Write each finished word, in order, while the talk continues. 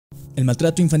El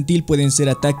maltrato infantil pueden ser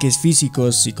ataques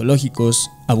físicos, psicológicos,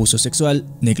 abuso sexual,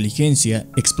 negligencia,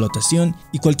 explotación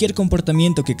y cualquier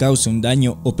comportamiento que cause un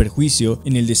daño o perjuicio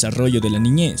en el desarrollo de la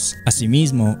niñez.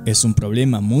 Asimismo, es un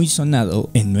problema muy sonado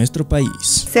en nuestro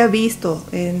país. Se ha visto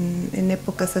en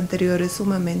épocas anteriores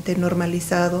sumamente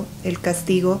normalizado el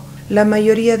castigo. La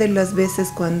mayoría de las veces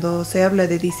cuando se habla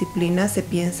de disciplina se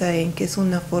piensa en que es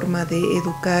una forma de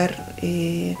educar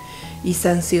y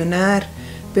sancionar,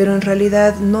 pero en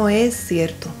realidad no es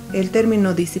cierto. El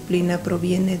término disciplina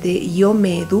proviene de yo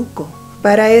me educo.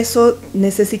 Para eso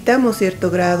necesitamos cierto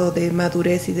grado de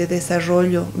madurez y de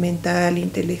desarrollo mental,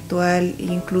 intelectual e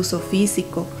incluso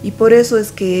físico. Y por eso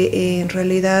es que en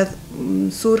realidad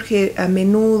surge a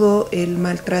menudo el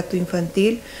maltrato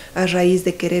infantil a raíz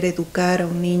de querer educar a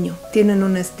un niño. Tienen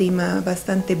una estima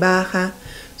bastante baja,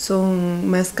 son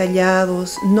más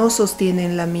callados, no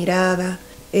sostienen la mirada.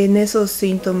 En esos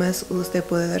síntomas usted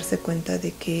puede darse cuenta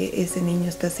de que ese niño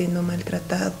está siendo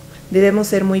maltratado. Debemos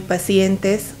ser muy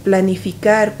pacientes,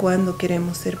 planificar cuando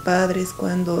queremos ser padres,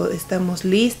 cuando estamos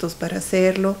listos para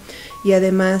hacerlo y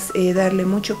además darle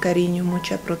mucho cariño,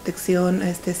 mucha protección a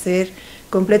este ser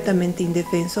completamente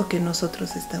indefenso que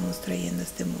nosotros estamos trayendo a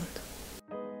este mundo.